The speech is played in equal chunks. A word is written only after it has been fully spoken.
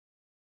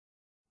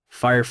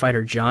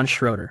firefighter John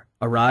Schroder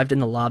arrived in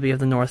the lobby of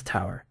the North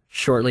Tower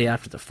shortly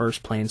after the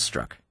first plane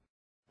struck.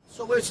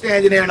 So we're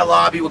standing there in the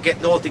lobby, we're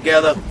getting all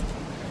together.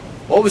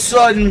 All of a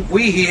sudden,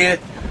 we hear...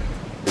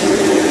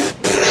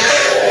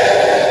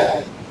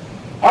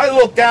 I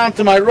look down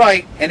to my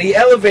right, and the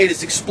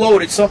elevators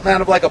exploded, something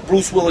out of like a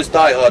Bruce Willis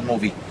Die Hard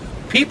movie.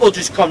 People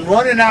just come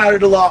running out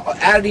of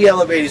the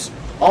elevators,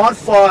 on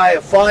fire,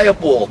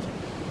 fireballed.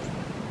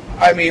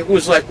 I mean, it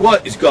was like,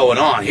 what is going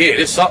on here?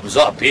 There's something's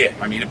up here.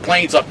 I mean, the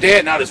plane's up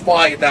there, now there's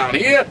fire down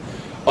here.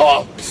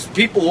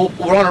 People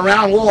run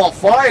around all on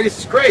fire. This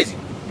is crazy.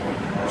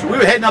 So we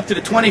were heading up to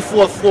the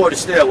 24th floor of the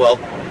stairwell,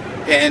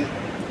 and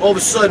all of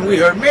a sudden we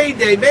heard,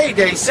 Mayday,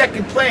 Mayday,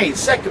 second plane,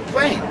 second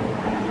plane.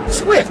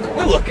 Swift,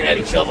 we're looking at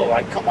each other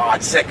like, come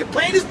on, second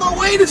plane? There's no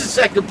way there's a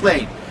second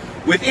plane.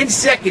 Within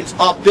seconds,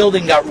 our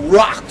building got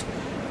rocked.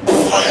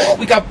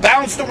 We got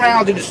bounced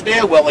around in the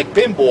stairwell like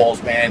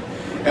pinballs, man.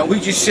 And we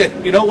just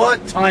said, you know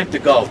what? Time to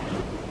go.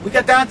 We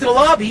got down to the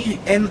lobby,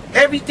 and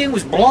everything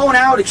was blown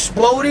out,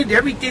 exploded.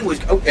 Everything was...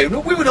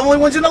 And we were the only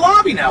ones in the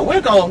lobby now.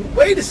 We're going,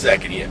 wait a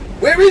second here.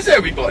 Where is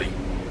everybody?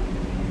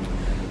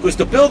 Because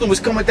the building was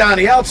coming down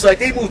the outside.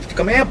 They moved the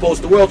command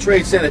post to World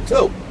Trade Center,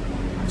 too.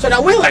 So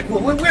now we're like, we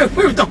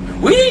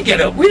didn't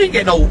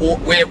get no,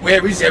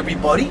 where is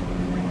everybody?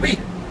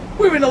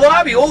 We were in the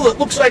lobby. All it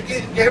looks like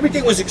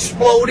everything was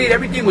exploded.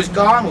 Everything was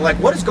gone. We're like,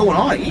 what is going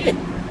on here?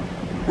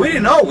 We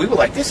didn't know. We were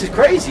like, this is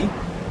crazy.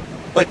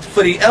 But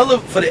for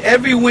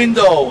every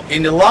window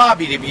in the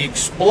lobby to be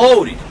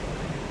exploded,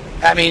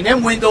 I mean,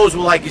 them windows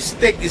were like as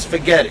thick as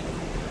forget it.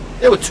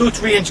 They were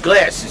 2-3 inch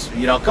glasses.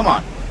 You know, come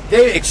on.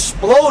 They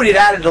exploded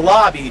out of the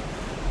lobby.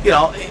 You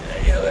know,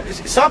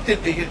 something.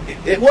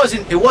 It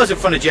wasn't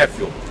from the jet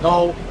fuel.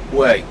 No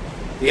way.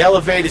 The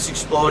elevators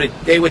exploded.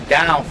 They were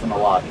down from the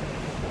lobby.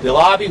 The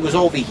lobby was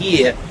over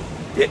here.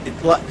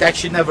 That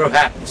should never have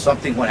happened.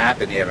 Something would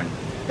happen there, and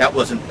that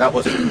wasn't.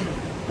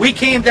 We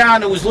came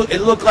down. It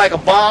looked like a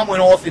bomb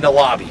went off in the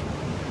lobby.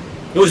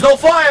 There was no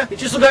fire. It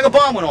just looked like a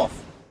bomb went off.